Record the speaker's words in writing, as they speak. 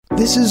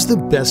This is the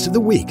best of the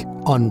week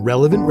on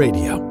Relevant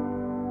Radio.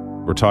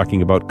 We're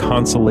talking about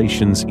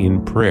consolations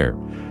in prayer,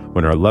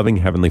 when our loving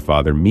Heavenly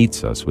Father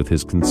meets us with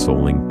His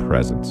consoling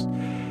presence.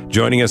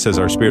 Joining us as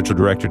our spiritual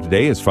director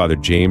today is Father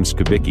James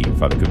Kubicki.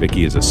 Father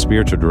Kubicki is a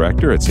spiritual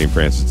director at St.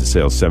 Francis de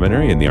Sales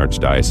Seminary in the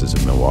Archdiocese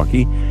of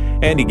Milwaukee,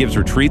 and he gives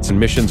retreats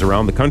and missions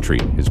around the country.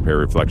 His prayer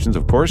reflections,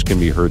 of course, can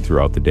be heard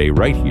throughout the day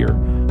right here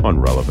on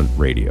Relevant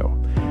Radio.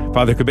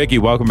 Father Kubicki,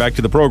 welcome back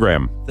to the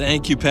program.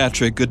 Thank you,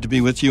 Patrick. Good to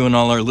be with you and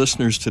all our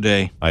listeners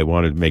today. I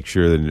wanted to make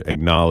sure and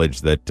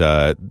acknowledge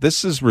that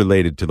this is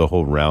related to the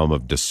whole realm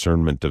of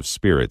discernment of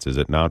spirits, is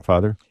it not,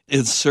 Father?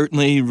 It's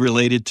certainly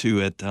related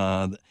to it.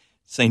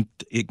 St.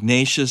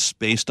 Ignatius,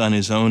 based on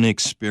his own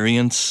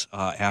experience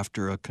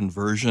after a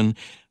conversion,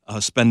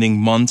 spending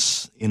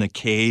months in a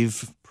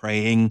cave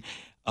praying,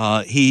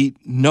 he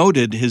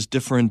noted his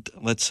different,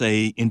 let's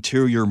say,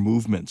 interior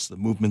movements, the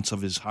movements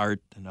of his heart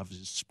and of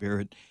his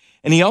spirit.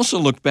 And he also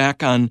looked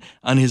back on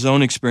his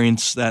own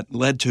experience that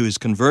led to his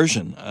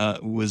conversion,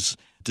 was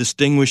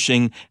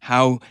distinguishing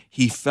how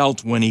he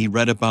felt when he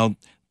read about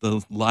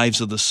the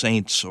lives of the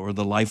saints or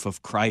the life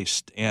of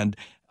Christ. And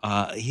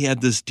he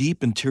had this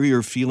deep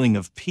interior feeling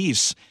of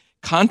peace,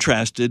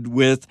 contrasted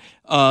with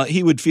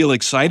he would feel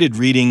excited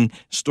reading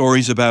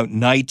stories about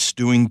knights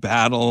doing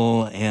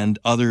battle and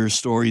other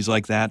stories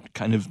like that,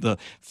 kind of the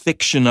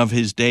fiction of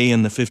his day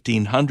in the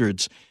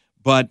 1500s.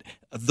 But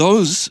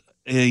those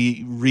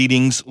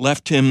readings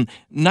left him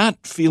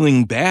not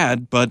feeling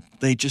bad, but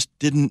they just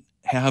didn't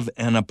have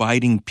an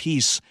abiding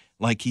peace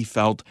like he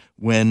felt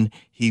when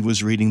he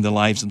was reading the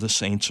lives of the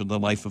saints or the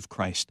life of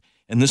Christ.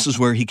 And this is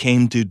where he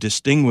came to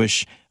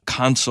distinguish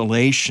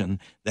consolation,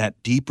 that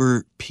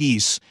deeper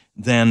peace,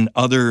 than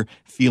other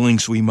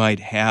feelings we might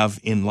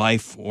have in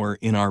life or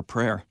in our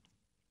prayer.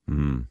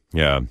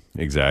 Yeah,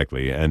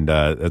 exactly. And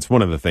that's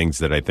one of the things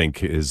that I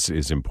think is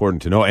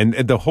important to know. And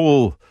the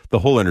whole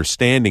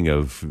understanding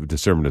of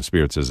discernment of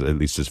spirits, is, at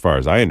least as far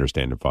as I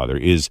understand it, Father,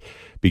 is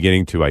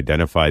beginning to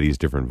identify these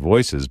different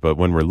voices. But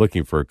when we're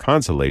looking for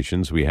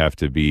consolations, we have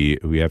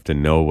to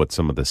know what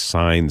some of the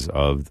signs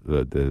of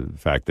the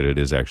fact that it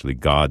is actually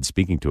God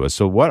speaking to us.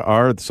 So what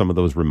are some of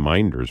those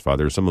reminders,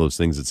 Father, some of those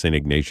things that St.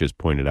 Ignatius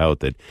pointed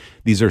out, that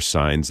these are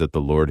signs that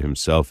the Lord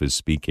himself is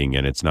speaking,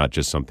 and it's not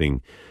just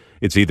something,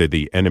 it's either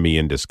the enemy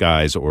in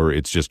disguise or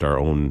it's just our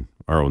own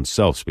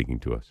self speaking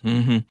to us?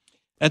 Mm-hmm.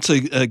 That's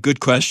a good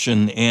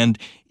question. And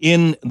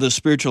in the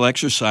spiritual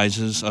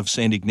exercises of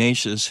St.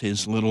 Ignatius,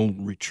 his little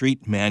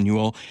retreat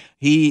manual,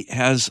 he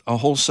has a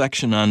whole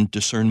section on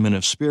discernment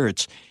of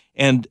spirits.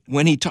 And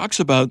when he talks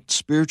about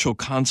spiritual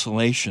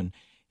consolation,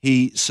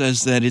 he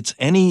says that it's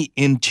any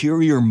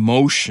interior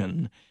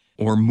motion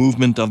or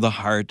movement of the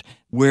heart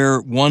where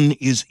one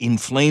is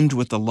inflamed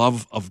with the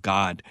love of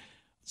God.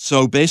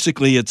 So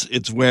basically,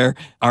 it's where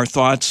our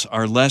thoughts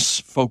are less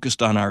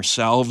focused on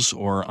ourselves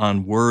or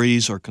on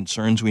worries or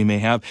concerns we may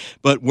have,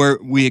 but where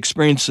we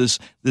experience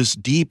this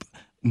deep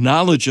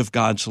knowledge of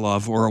God's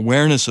love or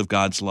awareness of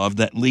God's love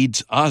that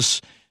leads us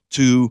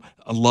to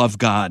love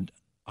God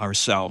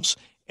ourselves.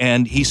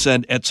 And he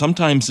said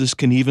sometimes this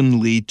can even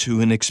lead to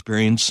an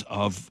experience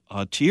of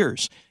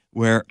tears,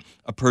 where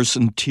a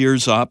person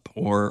tears up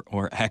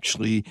or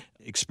actually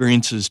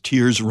experiences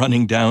tears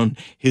running down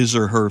his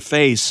or her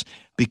face,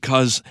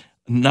 because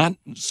not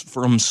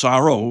from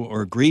sorrow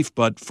or grief,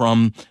 but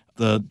from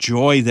the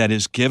joy that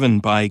is given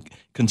by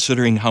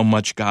considering how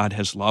much God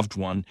has loved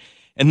one.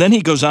 And then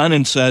he goes on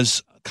and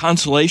says,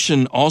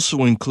 consolation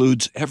also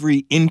includes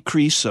every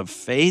increase of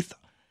faith,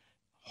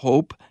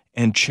 hope,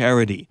 and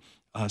charity,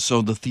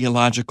 so the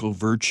theological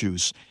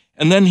virtues.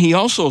 And then he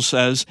also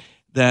says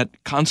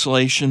that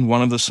consolation,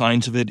 one of the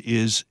signs of it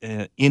is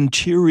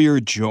interior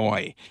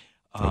joy,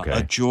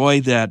 a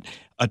joy that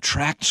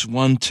attracts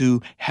one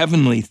to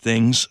heavenly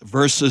things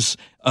versus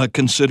a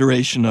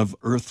consideration of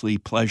earthly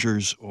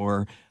pleasures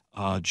or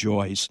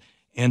joys.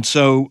 And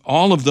so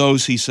all of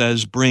those, he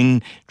says,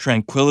 bring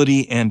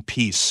tranquility and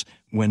peace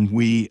when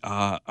we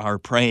are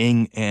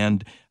praying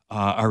and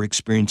are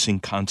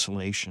experiencing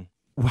consolation.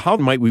 How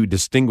might we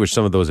distinguish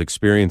some of those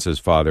experiences,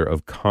 Father,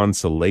 of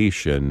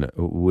consolation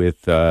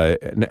with,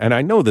 and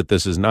I know that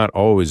this is not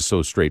always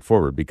so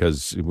straightforward,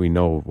 because we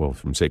know, well,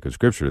 from sacred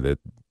scripture, that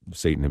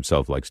Satan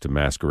himself likes to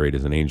masquerade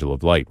as an angel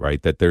of light,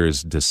 right? That there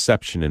is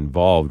deception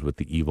involved with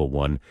the evil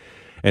one.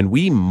 And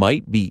we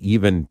might be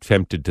even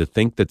tempted to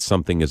think that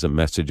something is a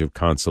message of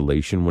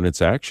consolation when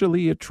it's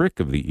actually a trick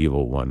of the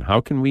evil one.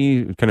 How can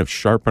we kind of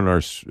sharpen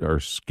our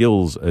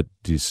skills at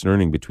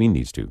discerning between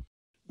these two?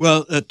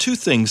 Well, two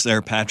things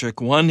there,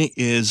 Patrick. One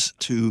is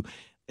to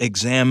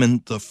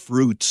examine the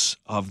fruits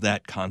of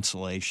that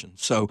consolation.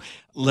 So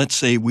let's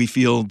say we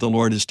feel the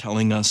Lord is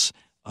telling us,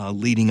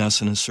 leading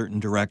us in a certain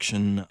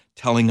direction,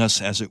 telling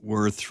us, as it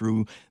were,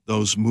 through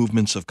those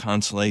movements of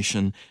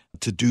consolation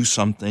to do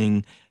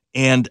something.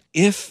 And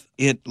if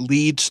it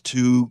leads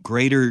to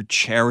greater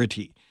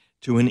charity,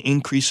 to an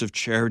increase of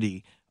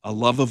charity, a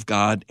love of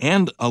God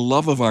and a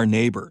love of our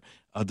neighbor,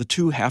 the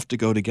two have to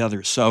go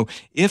together. So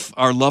if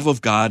our love of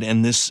God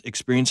and this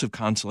experience of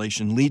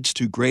consolation leads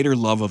to greater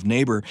love of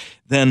neighbor,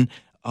 then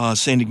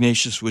St.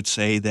 Ignatius would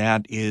say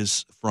that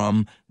is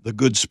from the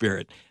good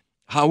spirit.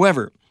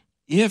 However,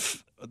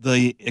 if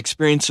the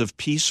experience of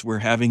peace we're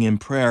having in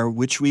prayer,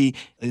 which we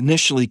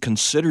initially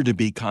consider to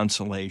be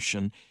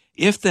consolation,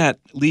 if that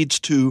leads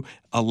to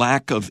a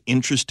lack of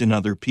interest in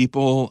other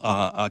people,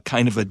 a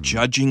kind of a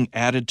judging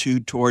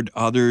attitude toward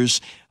others,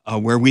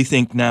 where we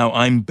think now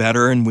I'm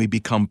better and we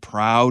become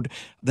proud,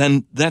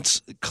 then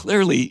that's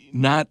clearly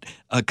not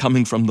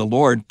coming from the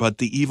Lord, but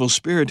the evil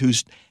spirit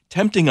who's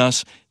tempting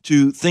us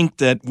to think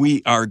that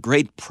we are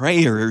great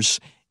prayers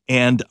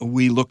and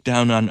we look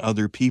down on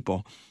other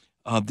people.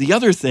 The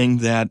other thing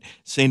that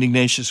St.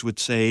 Ignatius would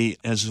say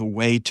as a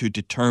way to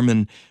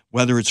determine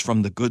whether it's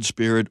from the good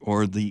spirit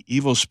or the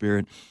evil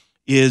spirit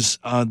is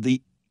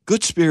the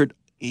good spirit.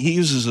 He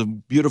uses a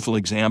beautiful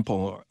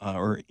example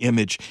or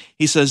image.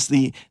 He says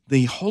the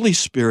Holy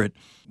Spirit,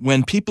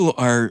 when people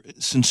are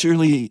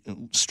sincerely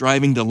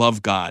striving to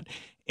love God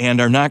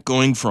and are not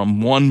going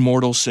from one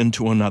mortal sin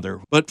to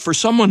another, but for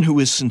someone who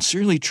is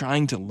sincerely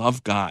trying to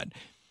love God,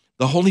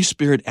 the Holy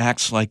Spirit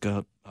acts like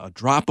a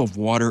drop of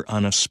water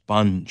on a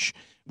sponge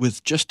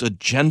with just a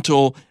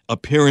gentle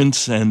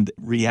appearance and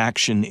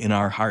reaction in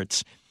our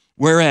hearts.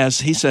 Whereas,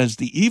 he says,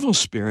 the evil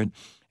spirit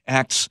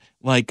acts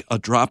like a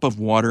drop of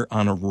water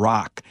on a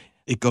rock.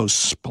 It goes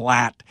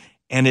splat,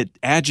 and it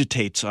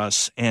agitates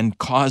us and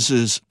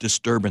causes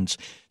disturbance.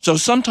 So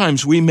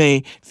sometimes we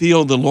may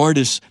feel the Lord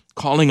is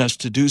calling us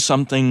to do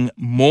something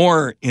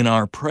more in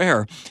our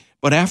prayer,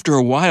 but after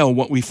a while,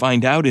 what we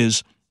find out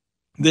is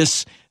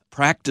this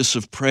practice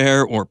of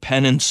prayer or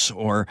penance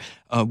or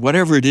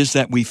whatever it is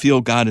that we feel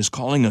God is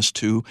calling us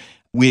to,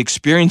 we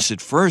experience it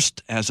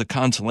first as a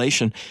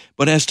consolation,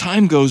 but as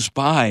time goes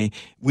by,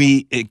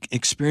 we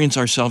experience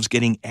ourselves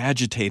getting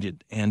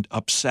agitated and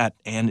upset,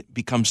 and it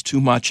becomes too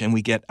much, and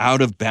we get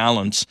out of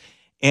balance.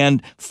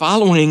 And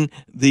following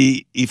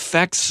the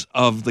effects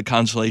of the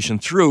consolation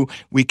through,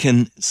 we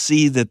can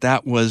see that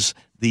that was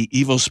the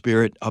evil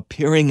spirit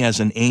appearing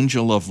as an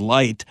angel of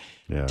light,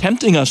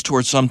 tempting us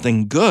towards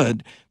something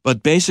good,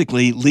 but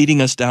basically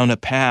leading us down a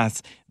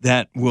path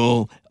that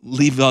will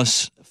leave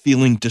us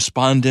feeling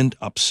despondent,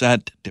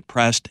 upset,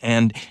 depressed,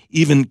 and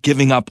even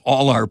giving up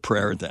all our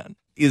prayer then.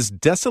 Is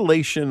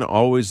desolation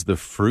always the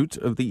fruit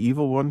of the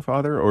evil one,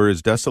 Father? Or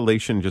is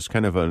desolation just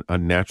kind of a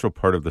natural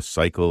part of the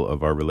cycle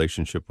of our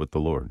relationship with the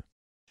Lord?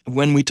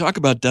 When we talk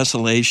about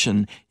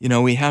desolation,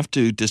 we have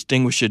to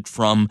distinguish it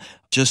from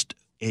just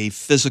a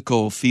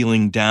physical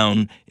feeling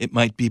down. It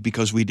might be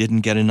because we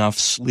didn't get enough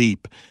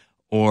sleep,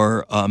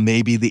 or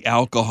maybe the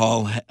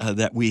alcohol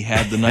that we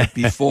had the night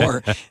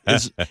before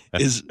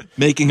is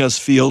making us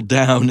feel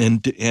down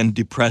and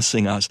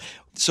depressing us.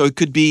 So it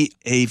could be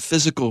a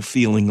physical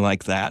feeling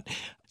like that.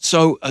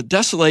 So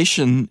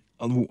desolation,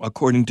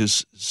 according to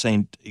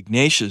St.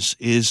 Ignatius,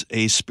 is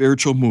a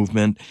spiritual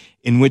movement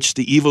in which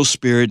the evil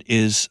spirit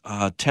is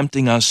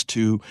tempting us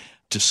to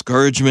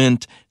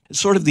discouragement. It's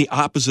sort of the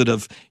opposite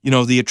of,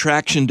 the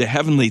attraction to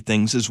heavenly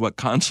things is what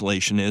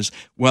consolation is.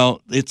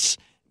 Well,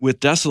 with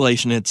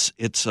desolation,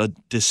 it's a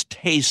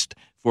distaste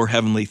for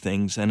heavenly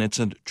things, and it's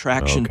an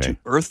attraction to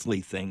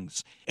earthly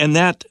things. And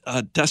that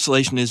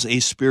desolation is a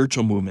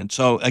spiritual movement.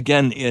 So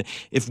again,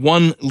 if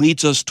one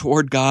leads us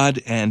toward God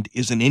and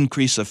is an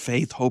increase of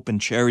faith, hope, and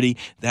charity,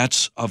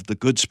 that's of the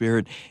good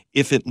spirit.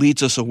 If it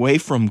leads us away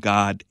from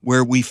God,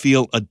 where we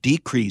feel a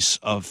decrease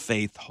of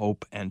faith,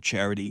 hope, and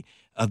charity,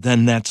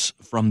 then that's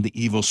from the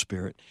evil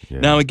spirit.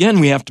 Yeah. Now,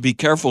 again, we have to be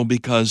careful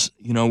because,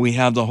 we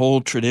have the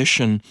whole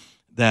tradition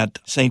that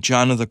St.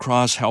 John of the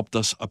Cross helped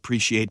us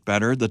appreciate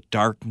better, the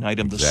dark night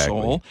of the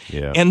soul.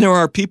 Yeah. And there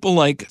are people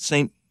like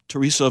St.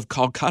 Teresa of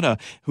Calcutta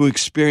who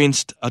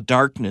experienced a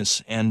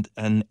darkness and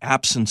an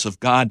absence of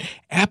God,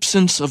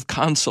 absence of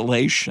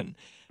consolation.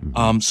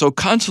 So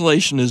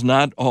consolation is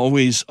not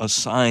always a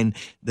sign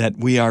that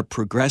we are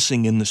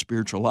progressing in the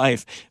spiritual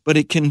life, but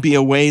it can be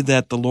a way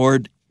that the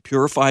Lord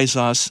purifies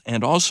us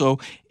and also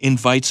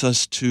invites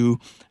us to,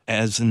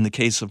 as in the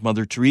case of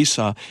Mother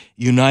Teresa,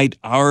 unite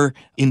our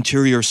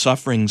interior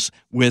sufferings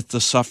with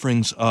the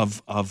sufferings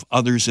of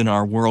others in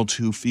our world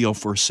who feel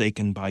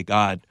forsaken by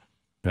God.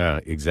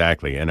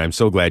 Exactly. And I'm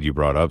so glad you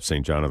brought up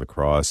St. John of the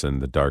Cross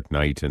and the Dark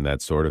Night and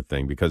that sort of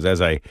thing, because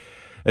as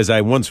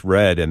I once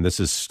read, and this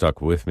has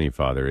stuck with me,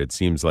 Father, it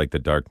seems like the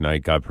Dark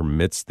Night, God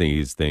permits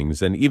these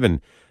things, and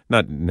even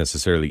not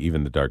necessarily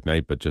even the Dark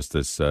Night, but just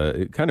this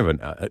kind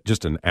of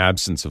just an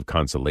absence of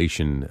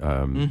consolation.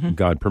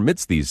 God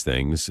permits these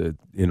things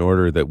in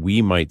order that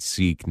we might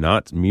seek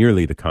not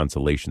merely the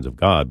consolations of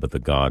God, but the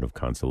God of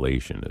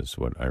consolation is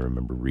what I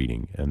remember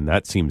reading. And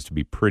that seems to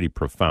be pretty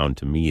profound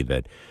to me,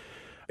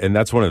 and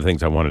that's one of the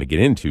things I wanted to get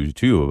into,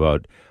 too,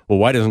 about, well,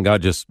 why doesn't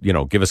God just,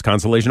 give us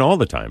consolation all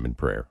the time in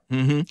prayer?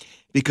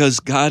 Because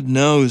God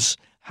knows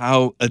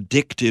how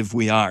addictive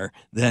we are,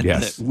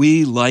 that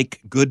we like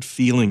good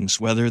feelings,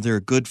 whether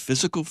they're good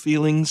physical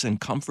feelings and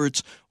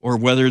comforts or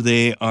whether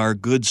they are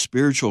good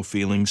spiritual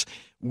feelings.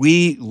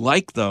 We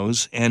like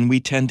those, and we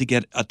tend to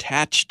get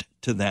attached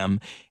to them.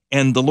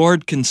 And the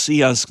Lord can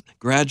see us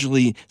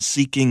gradually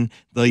seeking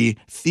the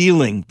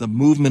feeling, the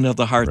movement of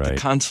the heart, Right.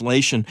 the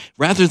consolation,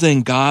 rather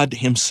than God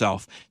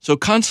himself. So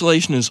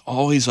consolation is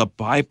always a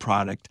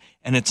byproduct,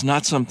 and it's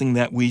not something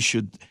that we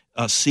should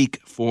seek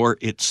for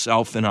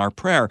itself in our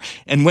prayer.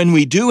 And when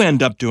we do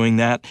end up doing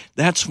that,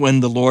 that's when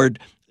the Lord,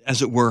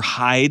 as it were,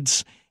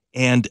 hides,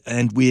 and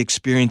we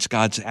experience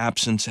God's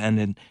absence and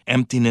an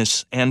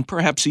emptiness and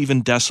perhaps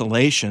even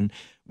desolation,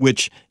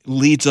 which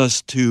leads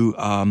us to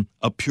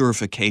a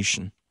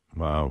purification.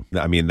 Wow.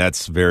 I mean,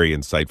 that's very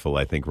insightful,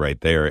 I think, right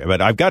there.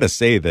 But I've got to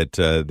say that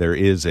there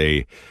is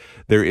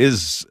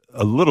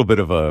a little bit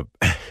of a,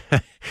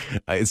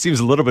 it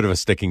seems a little bit of a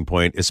sticking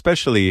point,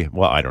 especially,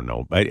 well, I don't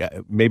know.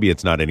 Maybe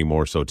it's not any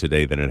more so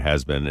today than it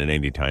has been in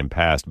any time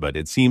past, but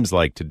it seems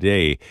like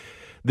today,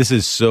 this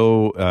is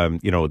so,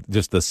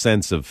 just the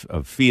sense of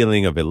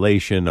feeling, of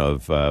elation,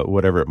 of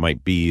whatever it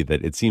might be,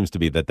 that it seems to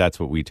be that that's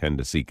what we tend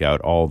to seek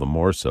out all the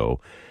more so.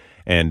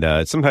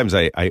 And sometimes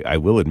I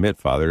will admit,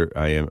 Father,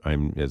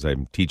 I'm as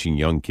I'm teaching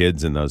young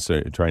kids and those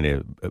trying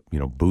to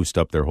boost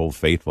up their whole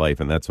faith life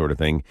and that sort of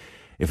thing.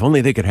 If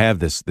only they could have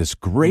this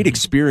great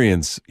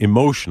experience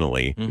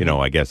emotionally,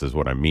 I guess is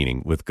what I'm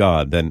meaning, with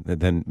God,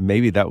 then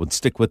maybe that would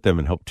stick with them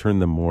and help turn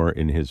them more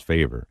in His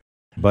favor.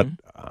 But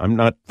I'm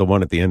not the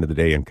one at the end of the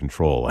day in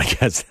control. I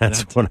guess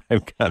that's what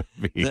I've got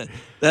to be.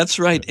 That's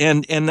right.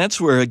 And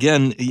that's where,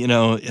 again,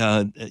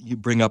 you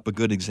bring up a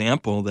good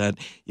example that,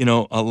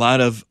 a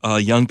lot of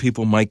young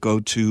people might go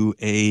to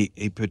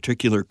a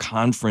particular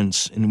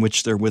conference in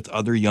which they're with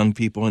other young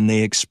people and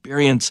they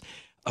experience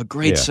a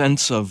great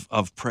sense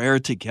of prayer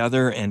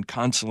together and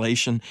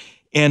consolation.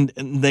 And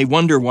they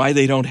wonder why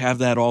they don't have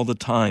that all the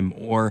time,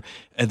 or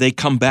they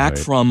come back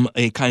from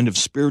a kind of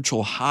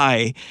spiritual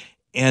high.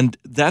 And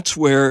that's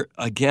where,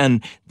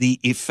 again, the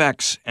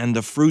effects and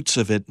the fruits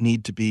of it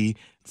need to be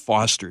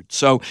fostered.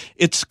 So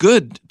it's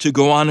good to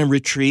go on a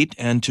retreat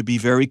and to be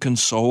very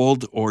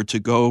consoled, or to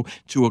go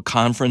to a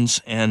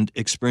conference and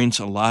experience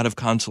a lot of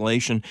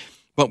consolation.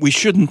 But we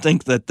shouldn't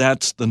think that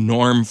that's the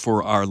norm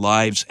for our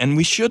lives. And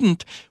we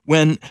shouldn't,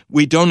 when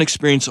we don't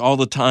experience all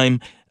the time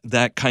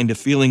that kind of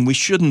feeling, we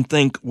shouldn't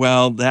think,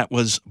 well, that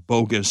was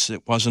bogus.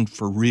 It wasn't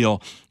for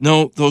real.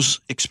 No, those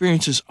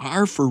experiences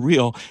are for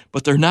real,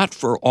 but they're not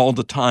for all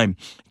the time.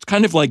 It's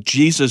kind of like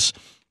Jesus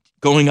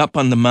going up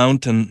on the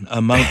mountain,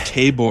 Mount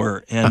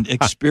Tabor, and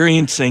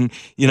experiencing,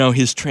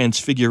 his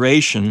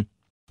transfiguration.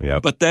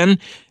 Yep. But then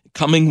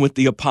coming with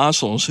the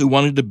apostles who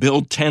wanted to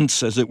build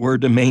tents, as it were,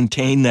 to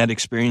maintain that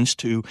experience,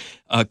 to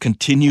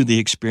continue the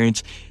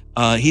experience.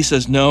 He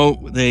says, no,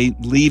 they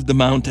leave the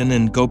mountain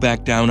and go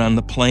back down on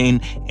the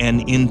plain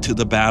and into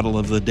the battle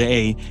of the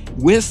day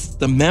with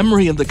the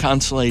memory of the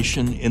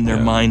consolation in their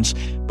minds,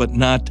 but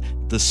not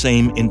the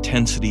same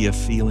intensity of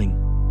feeling.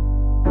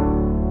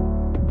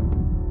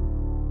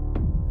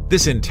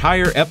 This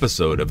entire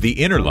episode of The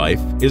Inner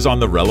Life is on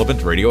the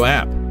Relevant Radio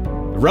app.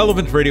 The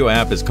Relevant Radio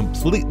app is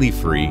completely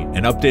free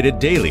and updated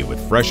daily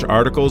with fresh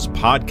articles,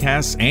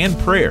 podcasts, and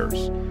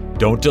prayers.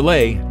 Don't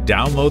delay.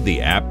 Download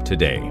the app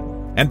today.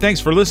 And thanks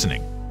for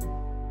listening.